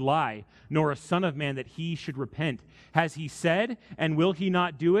he should lie, nor a son of man that he should repent. Has he said, and will he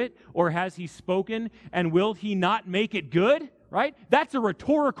not do it? Or has he spoken, and will he not make it good?" Right? That's a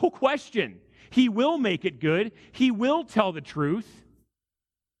rhetorical question. He will make it good. He will tell the truth.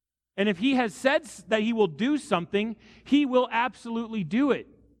 And if he has said that he will do something, he will absolutely do it.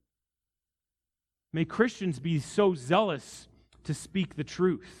 May Christians be so zealous to speak the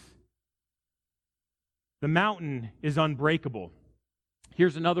truth. The mountain is unbreakable.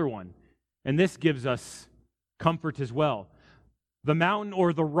 Here's another one, and this gives us comfort as well. The mountain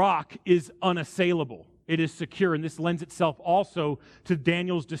or the rock is unassailable. It is secure, and this lends itself also to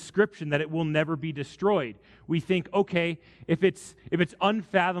Daniel's description that it will never be destroyed. We think, okay, if it's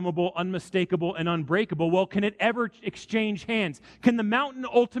unfathomable, unmistakable, and unbreakable, well, can it ever exchange hands? Can the mountain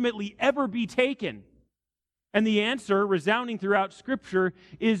ultimately ever be taken? And the answer, resounding throughout Scripture,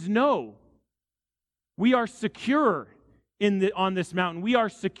 is no. We are secure on this mountain. We are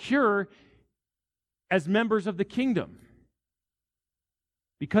secure as members of the kingdom.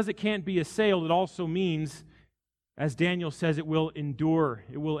 Because it can't be assailed, it also means, as Daniel says, it will endure.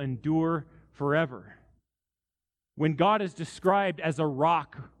 It will endure forever. When God is described as a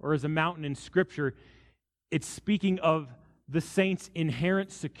rock or as a mountain in Scripture, it's speaking of the saints'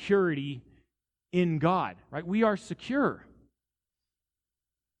 inherent security in God. Right? We are secure.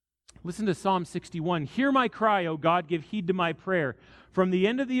 Listen to Psalm 61. "Hear my cry, O God, give heed to my prayer. From the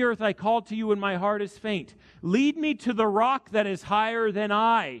end of the earth I call to you, and my heart is faint. Lead me to the rock that is higher than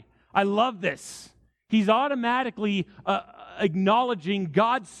I." I love this. He's automatically acknowledging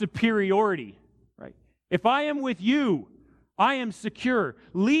God's superiority. Right? If I am with you, I am secure.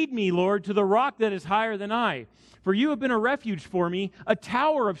 Lead me, Lord, to the rock that is higher than I. For you have been a refuge for me, a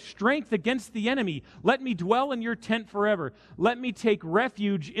tower of strength against the enemy. Let me dwell in your tent forever. Let me take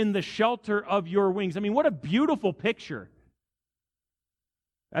refuge in the shelter of your wings. I mean, what a beautiful picture.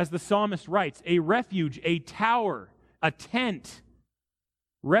 As the psalmist writes, a refuge, a tower, a tent,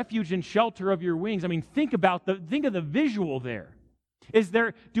 refuge and shelter of your wings. I mean, think of the visual there.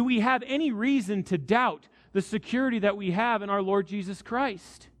 Do we have any reason to doubt the security that we have in our Lord Jesus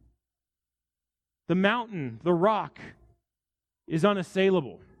Christ? The mountain, the rock, is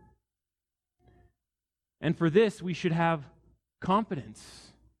unassailable. And for this, we should have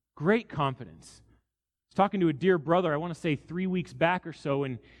confidence, great confidence. I was talking to a dear brother, I want to say 3 weeks back or so,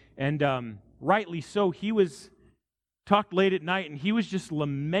 and rightly so, he was talked late at night, and he was just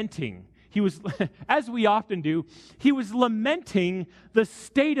lamenting. He was, as we often do, he was lamenting the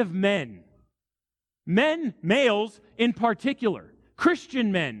state of men. Men, males in particular,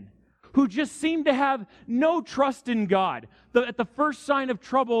 Christian men, who just seem to have no trust in God. At the first sign of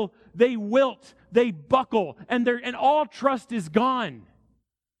trouble, they wilt, they buckle, and all trust is gone.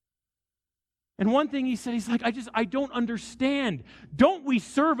 And one thing he said, he's like, I don't understand. Don't we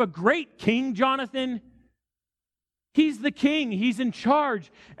serve a great king, Jonathan? He's the king, he's in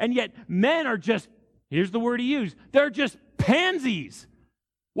charge, and yet men are just, here's the word he used, they're just pansies.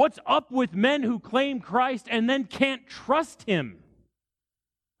 What's up with men who claim Christ and then can't trust him?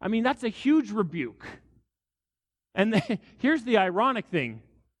 I mean, that's a huge rebuke. And here's the ironic thing,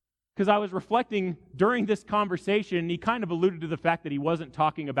 because I was reflecting during this conversation, and he kind of alluded to the fact that he wasn't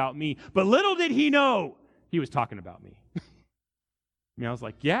talking about me, but little did he know he was talking about me. I mean, I was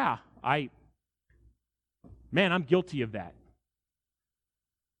like, yeah, I'm guilty of that.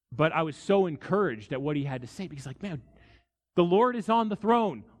 But I was so encouraged at what he had to say, because like, man, The Lord is on the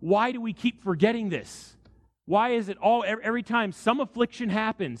throne. Why do we keep forgetting this? Why is it every time some affliction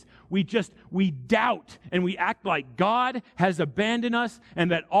happens, we doubt and we act like God has abandoned us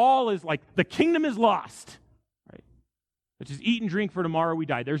and that all is like the kingdom is lost, right? Let's just eat and drink for tomorrow we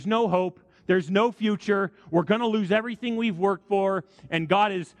die. There's no hope. There's no future. We're going to lose everything we've worked for, and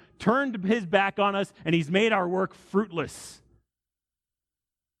God has turned his back on us and he's made our work fruitless.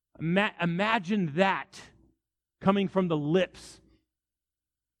 Imagine that coming from the lips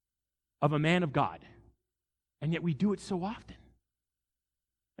of a man of God. And yet we do it so often.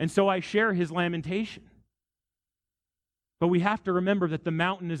 And so I share his lamentation. But we have to remember that the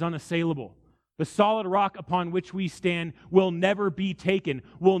mountain is unassailable. The solid rock upon which we stand will never be taken,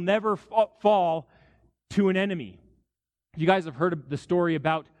 will never fall to an enemy. You guys have heard of the story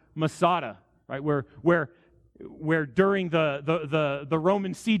about Masada, right? Where during the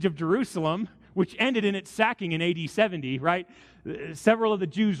Roman siege of Jerusalem, which ended in its sacking in AD 70, right? Several of the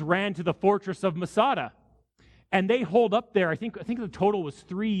Jews ran to the fortress of Masada. And they hold up there, I think the total was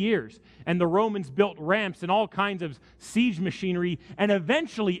 3 years. And the Romans built ramps and all kinds of siege machinery. And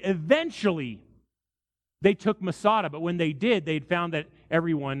eventually, they took Masada. But when they did, they'd found that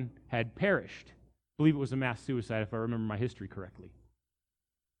everyone had perished. I believe it was a mass suicide, if I remember my history correctly.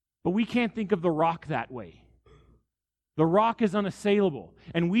 But we can't think of the rock that way. The rock is unassailable.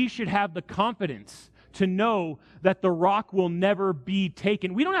 And we should have the confidence to know that the rock will never be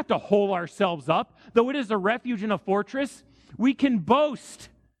taken. We don't have to hole ourselves up. Though it is a refuge and a fortress, we can boast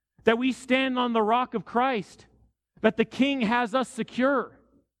that we stand on the rock of Christ, that the King has us secure,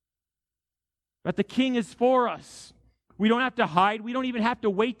 that the King is for us. We don't have to hide. We don't even have to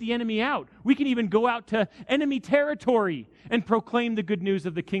wait the enemy out. We can even go out to enemy territory and proclaim the good news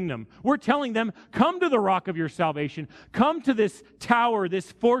of the kingdom. We're telling them, come to the rock of your salvation. Come to this tower,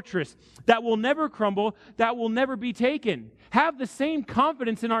 this fortress that will never crumble, that will never be taken. Have the same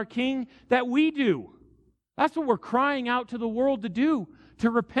confidence in our King that we do. That's what we're crying out to the world to do,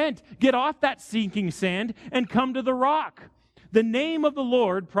 to repent, get off that sinking sand and come to the rock. The name of the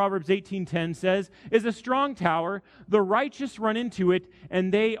Lord, Proverbs 18:10 says, is a strong tower. The righteous run into it,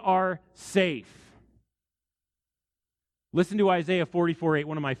 and they are safe. Listen to Isaiah 44:8,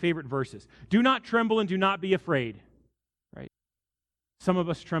 one of my favorite verses. Do not tremble and do not be afraid. Right? Some of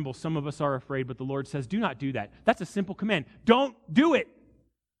us tremble, some of us are afraid, but the Lord says, do not do that. That's a simple command. Don't do it.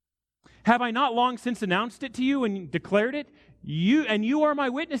 Have I not long since announced it to you and declared it? You are my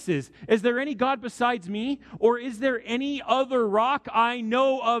witnesses. Is there any God besides me? Or is there any other rock? I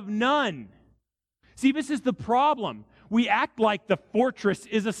know of none. See, this is the problem. We act like the fortress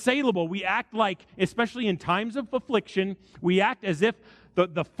is assailable. We act like, especially in times of affliction, we act as if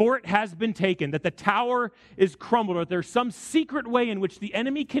the fort has been taken, that the tower is crumbled, or there's some secret way in which the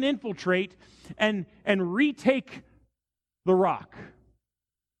enemy can infiltrate and retake the rock.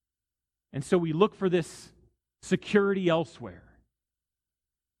 And so we look for this security elsewhere.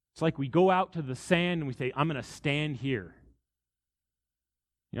 It's like we go out to the sand and we say, I'm going to stand here.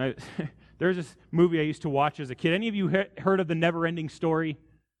 You know, there's this movie I used to watch as a kid. Any of you heard of The Never-Ending Story?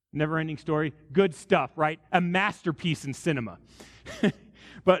 Never-Ending Story? Good stuff, right? A masterpiece in cinema.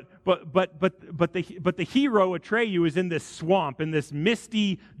 But the hero, Atreyu, is in this swamp, in this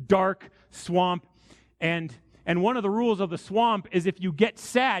misty, dark swamp, and one of the rules of the swamp is if you get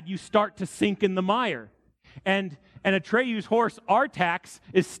sad, you start to sink in the mire. And Atreyu's horse, Artax,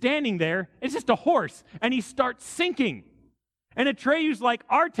 is standing there. It's just a horse. And he starts sinking. And Atreyu's like,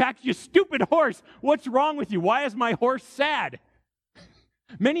 Artax, you stupid horse. What's wrong with you? Why is my horse sad?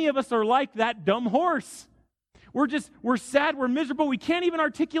 Many of us are like that dumb horse. We're sad, we're miserable. We can't even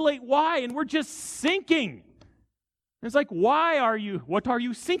articulate why. And we're just sinking. And it's like, what are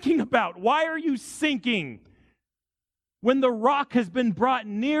you sinking about? Why are you sinking? When the rock has been brought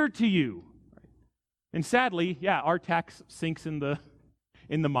near to you. And sadly, Artax sinks in the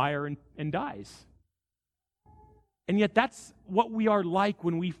mire and dies. And yet that's what we are like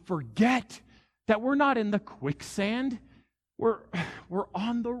when we forget that we're not in the quicksand. We're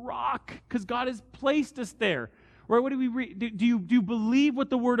on the rock because God has placed us there. Or what do we read? Do you believe what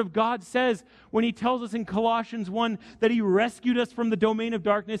the Word of God says when He tells us in Colossians 1 that He rescued us from the domain of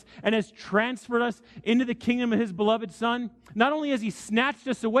darkness and has transferred us into the kingdom of His beloved Son? Not only has He snatched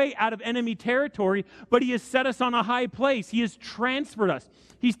us away out of enemy territory, but He has set us on a high place. He has transferred us.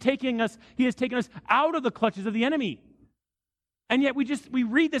 He has taken us out of the clutches of the enemy. And yet we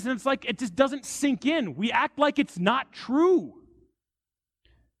read this and it's like it just doesn't sink in. We act like it's not true.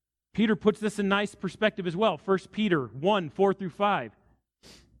 Peter puts this in nice perspective as well. 1 Peter 1, 4 through 5.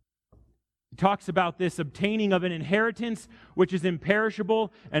 He talks about this obtaining of an inheritance which is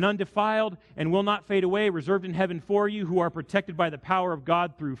imperishable and undefiled and will not fade away, reserved in heaven for you, who are protected by the power of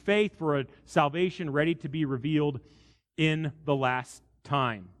God through faith for a salvation ready to be revealed in the last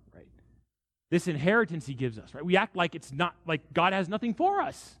time. Right? This inheritance he gives us, right? We act like it's not, like God has nothing for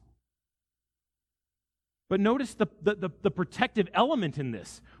us. But notice the protective element in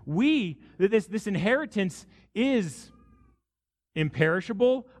this. This inheritance is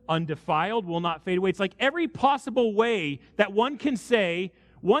imperishable, undefiled, will not fade away. It's like every possible way that one can say,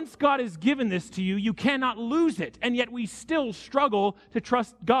 once God has given this to you, you cannot lose it. And yet we still struggle to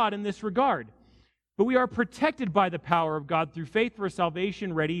trust God in this regard. But we are protected by the power of God through faith for a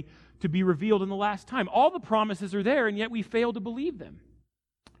salvation ready to be revealed in the last time. All the promises are there, and yet we fail to believe them.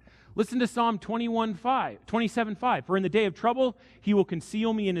 Listen to Psalm 27:5. For in the day of trouble, he will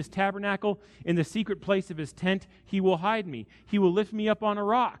conceal me in his tabernacle. In the secret place of his tent, he will hide me. He will lift me up on a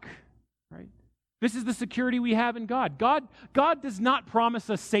rock. Right? This is the security we have in God. God does not promise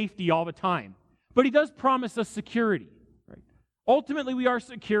us safety all the time, but he does promise us security. Right? Ultimately, we are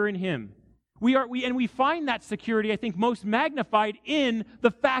secure in him. We find that security, I think, most magnified in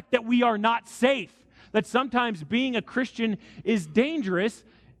the fact that we are not safe. That sometimes being a Christian is dangerous.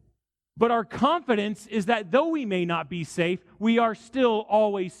 But our confidence is that though we may not be safe, we are still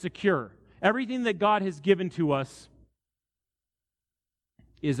always secure. Everything that God has given to us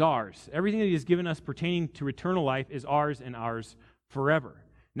is ours. Everything that he has given us pertaining to eternal life is ours and ours forever.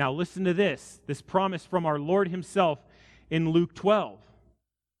 Now listen to this promise from our Lord himself in Luke 12.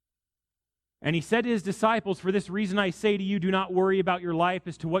 And he said to his disciples, for this reason I say to you, do not worry about your life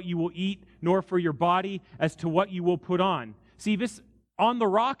as to what you will eat, nor for your body as to what you will put on. See, this on the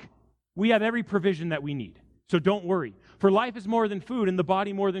rock, we have every provision that we need, so don't worry. For life is more than food, and the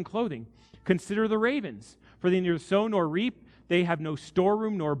body more than clothing. Consider the ravens, for they neither sow nor reap, they have no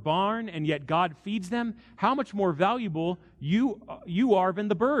storeroom nor barn, and yet God feeds them. How much more valuable you are than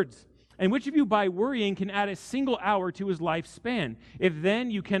the birds? And which of you by worrying can add a single hour to his lifespan? If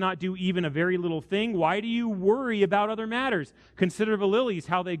then you cannot do even a very little thing, why do you worry about other matters? Consider the lilies,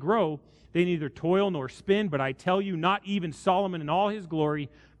 how they grow. They neither toil nor spin, but I tell you, not even Solomon in all his glory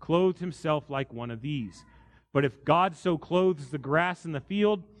clothed himself like one of these. But if God so clothes the grass in the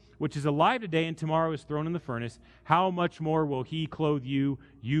field, which is alive today and tomorrow is thrown in the furnace, how much more will he clothe you,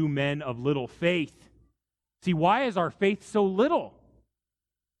 you men of little faith? See, why is our faith so little?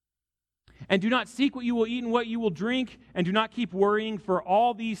 And do not seek what you will eat and what you will drink, and do not keep worrying, for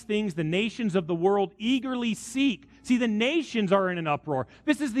all these things the nations of the world eagerly seek. See, the nations are in an uproar.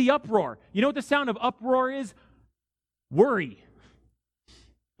 This is the uproar. You know what the sound of uproar is? Worry.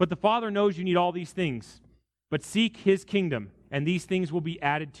 But the Father knows you need all these things. But seek his kingdom, and these things will be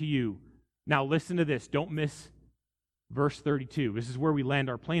added to you. Now listen to this. Don't miss verse 32. This is where we land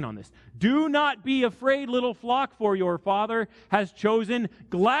our plane on this. Do not be afraid, little flock, for your Father has chosen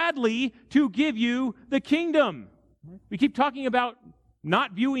gladly to give you the kingdom. We keep talking about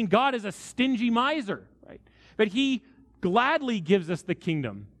not viewing God as a stingy miser, right? But he gladly gives us the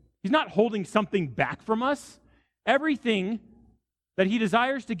kingdom. He's not holding something back from us. Everything that he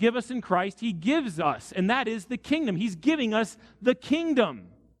desires to give us in Christ, he gives us, and that is the kingdom. He's giving us the kingdom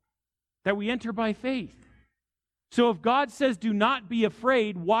that we enter by faith. So if God says, do not be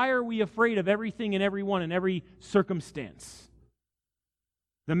afraid, why are we afraid of everything and everyone in every circumstance?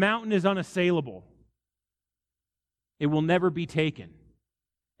 The mountain is unassailable. It will never be taken.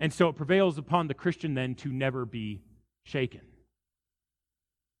 And so it prevails upon the Christian then to never be shaken.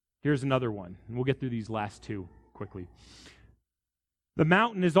 Here's another one, and we'll get through these last two quickly. The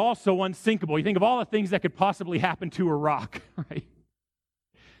mountain is also unsinkable. You think of all the things that could possibly happen to a rock, right?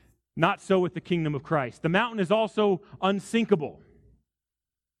 Not so with the kingdom of Christ. The mountain is also unsinkable.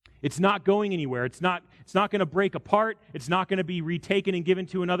 It's not going anywhere. It's not going to break apart. It's not going to be retaken and given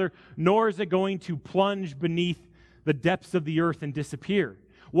to another, nor is it going to plunge beneath the depths of the earth and disappear.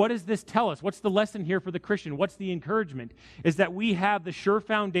 What does this tell us? What's the lesson here for the Christian? What's the encouragement? Is that we have the sure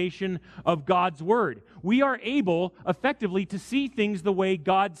foundation of God's Word. We are able, effectively, to see things the way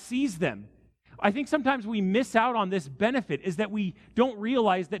God sees them. I think sometimes we miss out on this benefit, is that we don't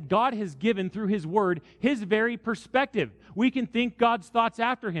realize that God has given, through His Word, His very perspective. We can think God's thoughts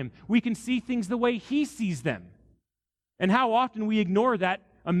after Him. We can see things the way He sees them. And how often we ignore that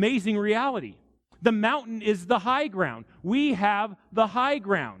amazing reality. The mountain is the high ground. We have the high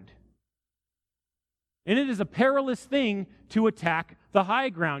ground. And it is a perilous thing to attack the high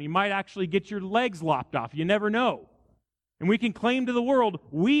ground. You might actually get your legs lopped off. You never know. And we can claim to the world,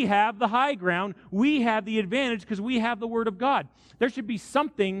 we have the high ground. We have the advantage because we have the Word of God. There should be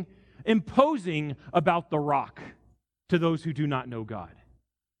something imposing about the rock to those who do not know God.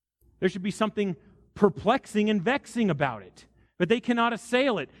 There should be something perplexing and vexing about it. But they cannot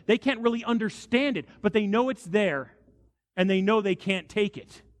assail it. They can't really understand it, but they know it's there, and they know they can't take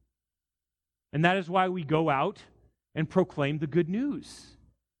it. And that is why we go out and proclaim the good news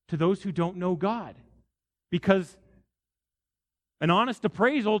to those who don't know God. Because an honest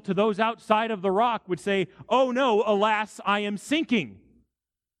appraisal to those outside of the rock would say, "Oh no, alas, I am sinking.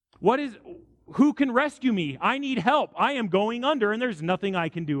 Who can rescue me? I need help. I am going under, and there's nothing I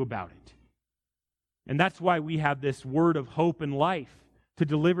can do about it." And that's why we have this word of hope and life to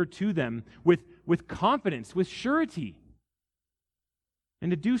deliver to them with confidence, with surety,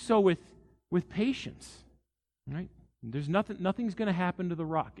 and to do so with patience. Right? There's nothing's going to happen to the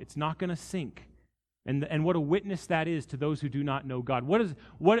rock. It's not going to sink. And what a witness that is to those who do not know God.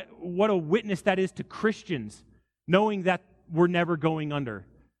 What a witness that is to Christians, knowing that we're never going under.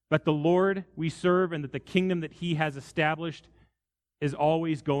 But the Lord we serve and that the kingdom that He has established is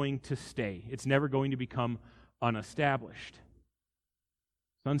always going to stay. It's never going to become unestablished.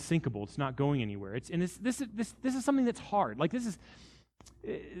 It's unsinkable. It's not going anywhere. This is something that's hard. Like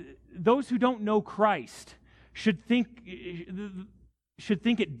those who don't know Christ should think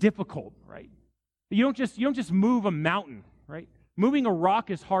it difficult, right? You don't just move a mountain, right? Moving a rock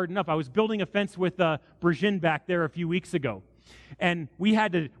is hard enough. I was building a fence with Brigitte back there a few weeks ago, and we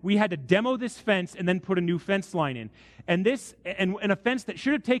had to demo this fence and then put a new fence line in. And a fence that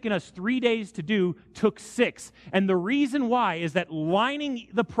should have taken us 3 days to do took 6. And the reason why is that lining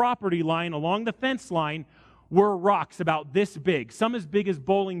the property line along the fence line were rocks about this big, some as big as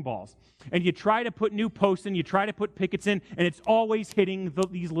bowling balls. And you try to put new posts in, you try to put pickets in, and it's always hitting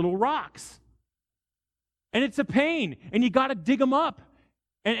these little rocks. And it's a pain, and you got to dig them up.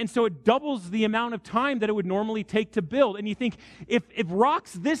 And so it doubles the amount of time that it would normally take to build. And you think, if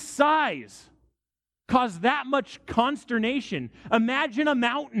rocks this size cause that much consternation, imagine a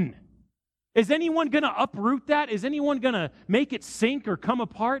mountain. Is anyone going to uproot that? Is anyone going to make it sink or come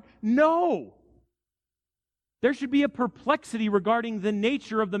apart? No. There should be a perplexity regarding the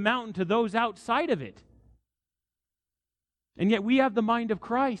nature of the mountain to those outside of it. And yet we have the mind of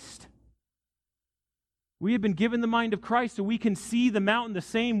Christ. We have been given the mind of Christ so we can see the mountain the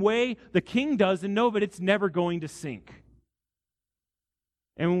same way the king does and know that it's never going to sink.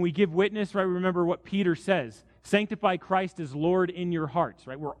 And when we give witness, right, remember what Peter says. Sanctify Christ as Lord in your hearts,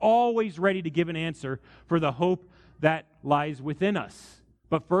 right? We're always ready to give an answer for the hope that lies within us.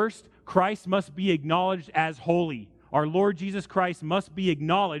 But first, Christ must be acknowledged as holy. Our Lord Jesus Christ must be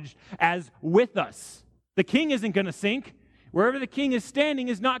acknowledged as with us. The king isn't going to sink. Wherever the king is standing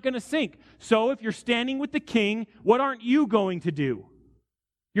is not going to sink. So if you're standing with the king, what aren't you going to do?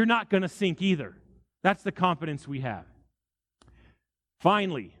 You're not going to sink either. That's the confidence we have.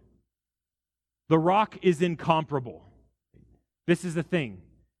 Finally, the rock is incomparable. This is the thing.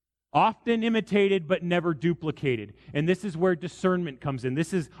 Often imitated but never duplicated. And this is where discernment comes in.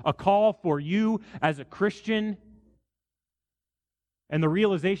 This is a call for you as a Christian. And the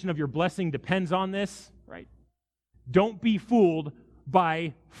realization of your blessing depends on this, right? Don't be fooled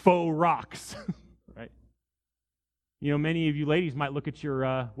by faux rocks, right? You know, many of you ladies might look at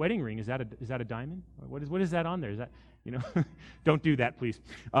your wedding ring. Is that a diamond? What is that on there? Is that, you know? Don't do that, please.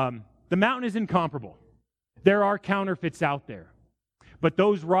 The mountain is incomparable. There are counterfeits out there. But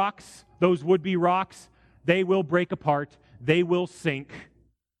those rocks, those would-be rocks, they will break apart. They will sink.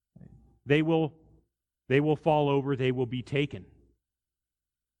 They will fall over. They will be taken.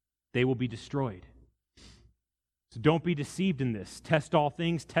 They will be destroyed. So don't be deceived in this. Test all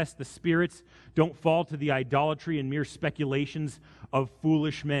things. Test the spirits. Don't fall to the idolatry and mere speculations of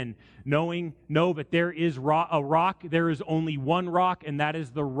foolish men. Know that there is a rock. There is only one rock, and that is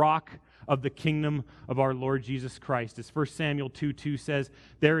the rock of the kingdom of our Lord Jesus Christ. As 1 Samuel 2:2 says,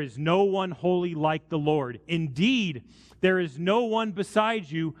 there is no one holy like the Lord. Indeed, there is no one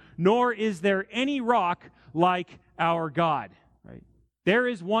besides you, nor is there any rock like our God. Right? There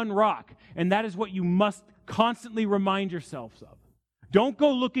is one rock, and that is what you must constantly remind yourselves of. Don't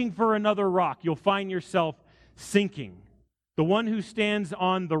go looking for another rock. You'll find yourself sinking. The one who stands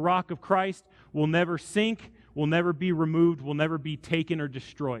on the rock of Christ will never sink, will never be removed, will never be taken or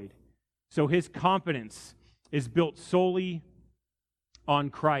destroyed. So his confidence is built solely on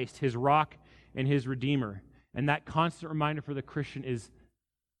Christ, his rock and his Redeemer. And that constant reminder for the Christian is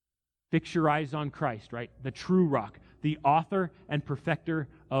fix your eyes on Christ, right? The true rock, the author and perfecter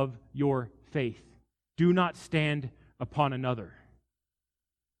of your faith. Do not stand upon another.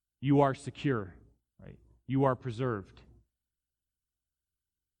 You are secure, right? You are preserved.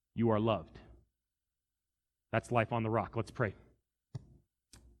 You are loved. That's life on the rock. Let's pray.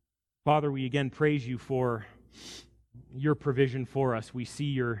 Father, we again praise you for your provision for us. We see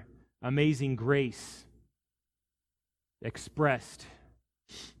your amazing grace expressed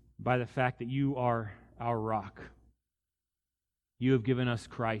by the fact that you are our rock. You have given us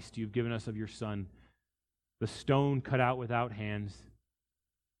Christ. You've given us of your Son, the stone cut out without hands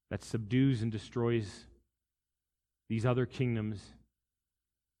that subdues and destroys these other kingdoms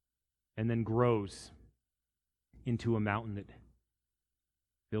and then grows into a mountain that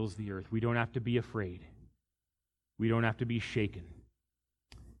fills the earth. We don't have to be afraid. We don't have to be shaken.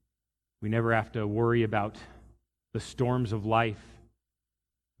 We never have to worry about the storms of life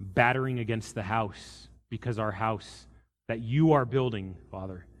battering against the house, because our house that you are building,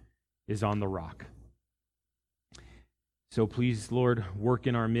 Father, is on the rock. So please, Lord, work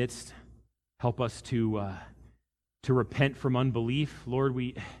in our midst. Help us to repent from unbelief. Lord,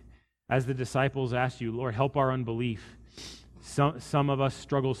 we, as the disciples asked you, Lord, help our unbelief. Some of us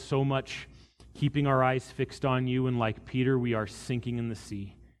struggle so much keeping our eyes fixed on you, and like Peter, we are sinking in the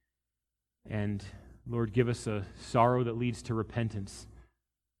sea. And Lord, give us a sorrow that leads to repentance,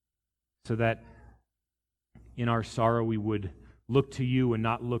 so that in our sorrow we would look to you and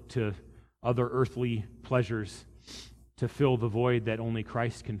not look to other earthly pleasures to fill the void that only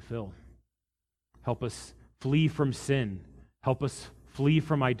Christ can fill. Help us flee from sin. Help us flee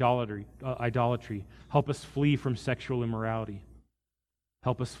from idolatry. Help us flee from sexual immorality.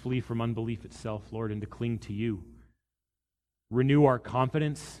 Help us flee from unbelief itself, Lord, and to cling to you. Renew our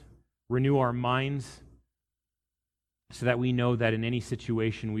confidence, renew our minds, so that we know that in any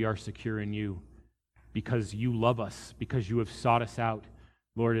situation we are secure in you, because you love us, because you have sought us out.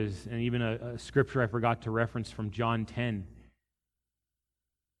 Lord, and even a scripture I forgot to reference from John 10,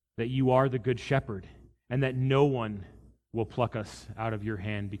 that you are the good shepherd, and that no one will pluck us out of your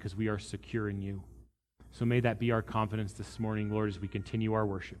hand because we are secure in you. So may that be our confidence this morning, Lord, as we continue our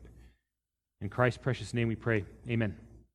worship. In Christ's precious name we pray. Amen.